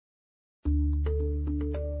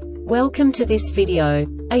Welcome to this video.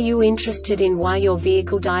 Are you interested in why your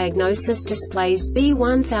vehicle diagnosis displays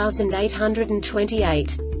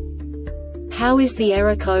B1828? How is the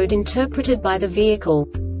error code interpreted by the vehicle?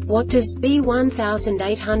 What does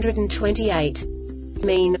B1828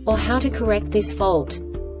 mean, or how to correct this fault?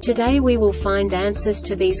 Today we will find answers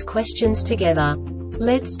to these questions together.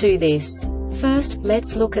 Let's do this. First,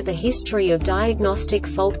 let's look at the history of diagnostic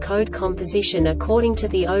fault code composition according to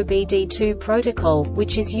the OBD2 protocol,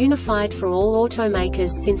 which is unified for all automakers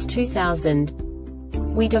since 2000.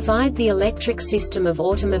 We divide the electric system of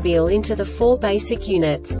automobile into the four basic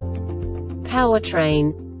units: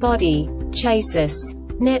 powertrain, body, chassis,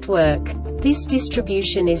 network. This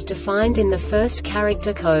distribution is defined in the first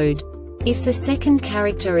character code. If the second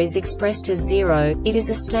character is expressed as 0, it is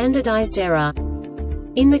a standardized error.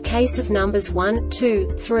 In the case of numbers 1,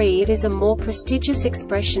 2, 3, it is a more prestigious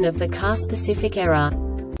expression of the car-specific error.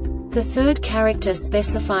 The third character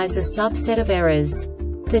specifies a subset of errors.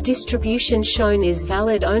 The distribution shown is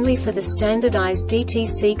valid only for the standardized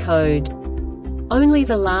DTC code. Only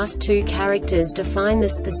the last two characters define the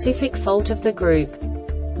specific fault of the group.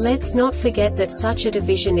 Let's not forget that such a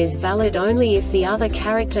division is valid only if the other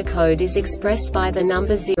character code is expressed by the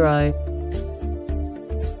number 0.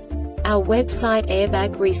 Our website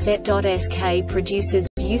airbagreset.sk produces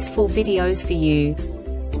useful videos for you.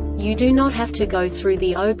 You do not have to go through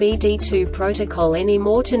the OBD2 protocol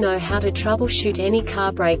anymore to know how to troubleshoot any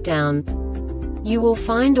car breakdown. You will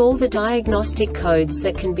find all the diagnostic codes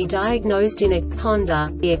that can be diagnosed in a Honda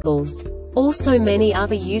vehicles. Also many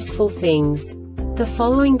other useful things. The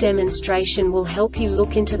following demonstration will help you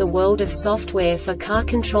look into the world of software for car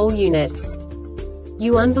control units.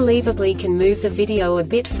 You unbelievably can move the video a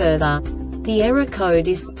bit further. The error code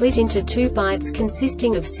is split into 2 bytes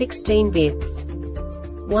consisting of 16 bits.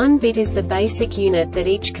 1 bit is the basic unit that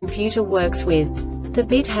each computer works with. The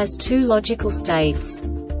bit has 2 logical states: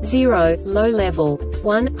 0, low level,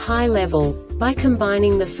 1, high level. By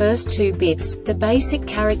combining the first 2 bits, the basic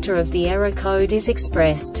character of the error code is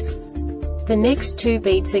expressed. The next 2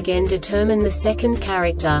 beats again determine the second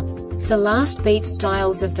character. The last beat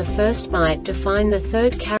styles of the first byte define the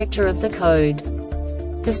third character of the code.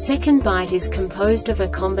 The second byte is composed of a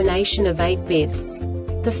combination of 8 bits.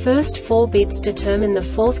 The first 4 bits determine the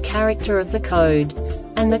fourth character of the code.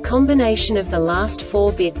 And the combination of the last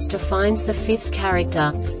 4 bits defines the fifth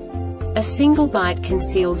character. A single byte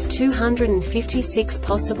conceals 256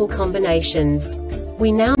 possible combinations.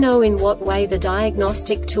 We now know in what way the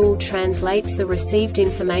diagnostic tool translates the received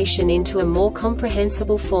information into a more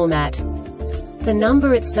comprehensible format. The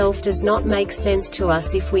number itself does not make sense to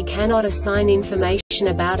us if we cannot assign information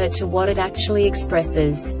about it to what it actually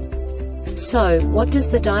expresses. So, what does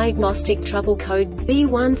the diagnostic trouble code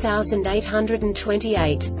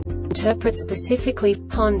B1828 interpret specifically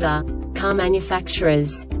for Honda car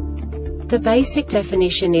manufacturers? The basic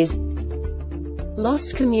definition is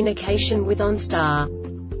lost communication with Onstar.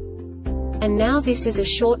 And now this is a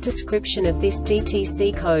short description of this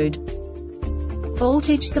DTC code.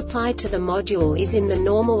 Voltage supplied to the module is in the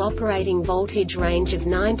normal operating voltage range of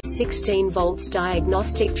 9 to 16 volts.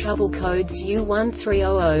 Diagnostic trouble codes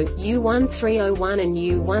U1300, U1301 and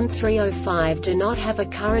U1305 do not have a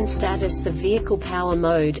current status. The vehicle power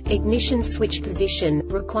mode, ignition switch position,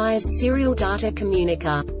 requires serial data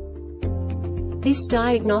communica. This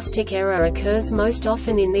diagnostic error occurs most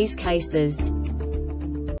often in these cases.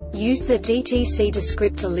 Use the DTC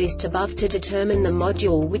descriptor list above to determine the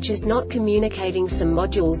module which is not communicating. Some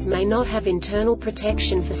modules may not have internal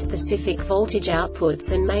protection for specific voltage outputs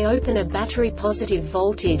and may open a battery positive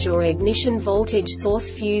voltage or ignition voltage source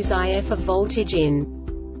fuse if a voltage in.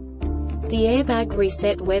 The Airbag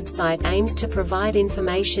Reset website aims to provide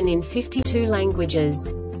information in 52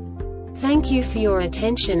 languages. Thank you for your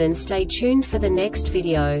attention and stay tuned for the next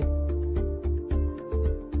video.